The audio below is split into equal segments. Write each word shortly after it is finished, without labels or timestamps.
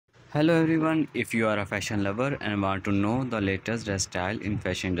Hello everyone, if you are a fashion lover and want to know the latest dress style in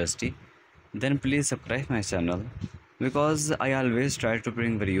fashion industry, then please subscribe my channel because I always try to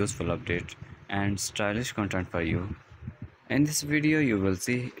bring very useful update and stylish content for you. In this video you will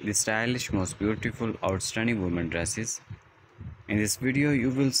see the stylish most beautiful outstanding women dresses. In this video you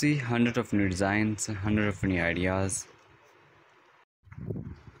will see hundreds of new designs, hundreds of new ideas.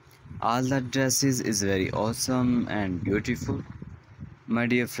 All the dresses is very awesome and beautiful. My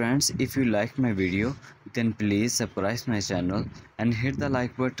dear friends, if you like my video, then please subscribe my channel and hit the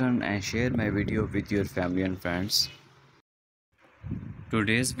like button and share my video with your family and friends.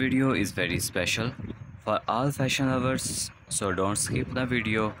 Today's video is very special for all fashion lovers, so don't skip the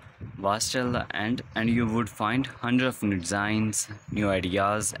video. Watch till the end and you would find hundreds of new designs, new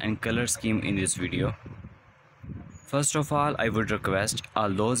ideas and color scheme in this video. First of all, I would request all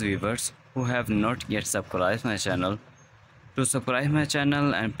those viewers who have not yet subscribed my channel to subscribe my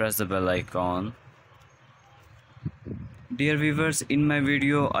channel and press the bell icon. Dear viewers, in my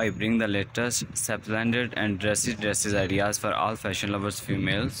video I bring the latest splendid and dresses ideas for all fashion lovers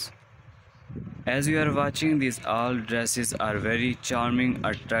females. As you are watching, these all dresses are very charming,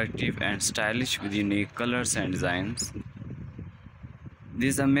 attractive and stylish with unique colors and designs.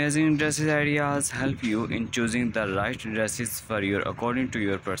 These amazing dresses ideas help you in choosing the right dresses for you according to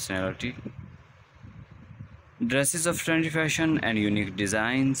your personality. Dresses of trendy fashion and unique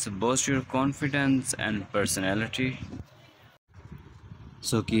designs boost your confidence and personality.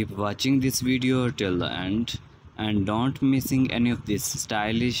 So keep watching this video till the end and don't missing any of these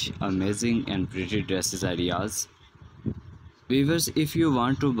stylish, amazing and pretty dresses ideas. Viewers, if you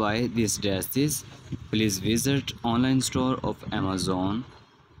want to buy these dresses, please visit online store of Amazon.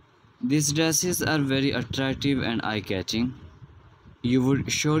 These dresses are very attractive and eye-catching. You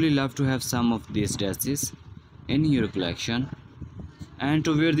would surely love to have some of these dresses in your collection and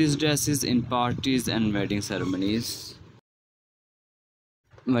to wear these dresses in parties and wedding ceremonies.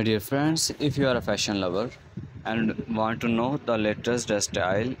 My dear friends, if you are a fashion lover and want to know the latest dress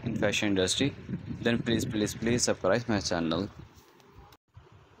style in fashion industry, then please subscribe my channel.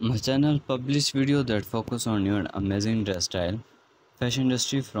 My channel publish videos that focus on new and amazing dress style fashion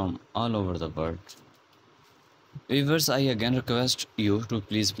industry from all over the world. Viewers, I again request you to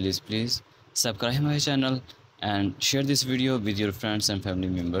please subscribe my channel and share this video with your friends and family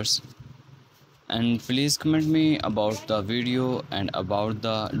members. And please comment me about the video and about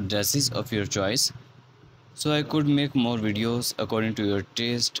the dresses of your choice so I could make more videos according to your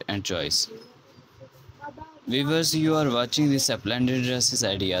taste and choice. Viewers, you are watching these splendid dresses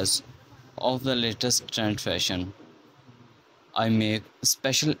ideas of the latest trend fashion. I make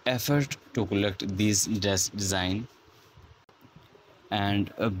special effort to collect these dress design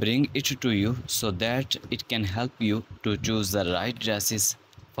and bring it to you so that it can help you to choose the right dresses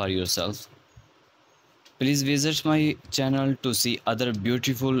for yourself. Please visit my channel to see other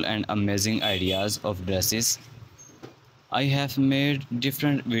beautiful and amazing ideas of dresses. I have made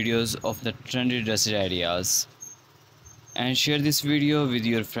different videos of the trendy dress ideas and share this video with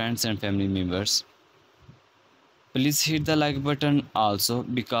your friends and family members. Please hit the like button also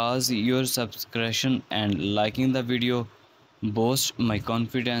because your subscription and liking the video boost my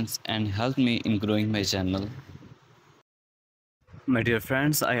confidence and help me in growing my channel. My dear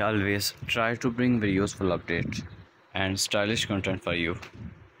friends, I always try to bring very useful update and stylish content for you.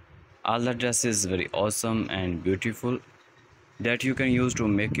 All the dresses is very awesome and beautiful that you can use to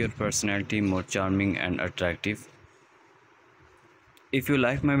make your personality more charming and attractive. If you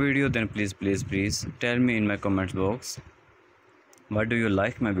like my video, then please tell me in my comment box what do you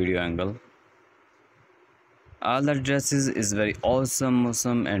like my video angle. All the dresses is very awesome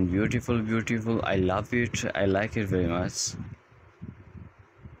and beautiful. I love it. I like it very much.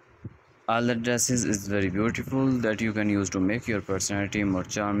 All the dresses is very beautiful that you can use to make your personality more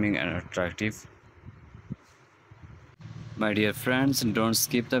charming and attractive. My dear friends, don't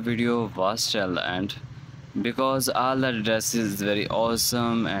skip the video, watch till the end because all the dresses is very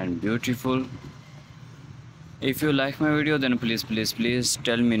awesome and beautiful. If you like my video, then please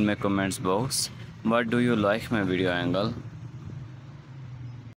tell me in my comments box what do you like my video angle.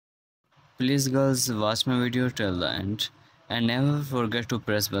 Please girls, watch my video till the end and never forget to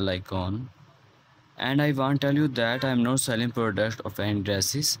press bell icon. And I want to tell you that I am not selling product of any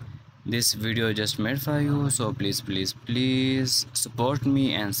dresses. This video just made for you, so please support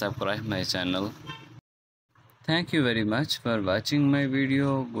me and subscribe my channel. Thank you very much for watching my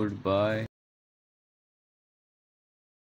video. Goodbye.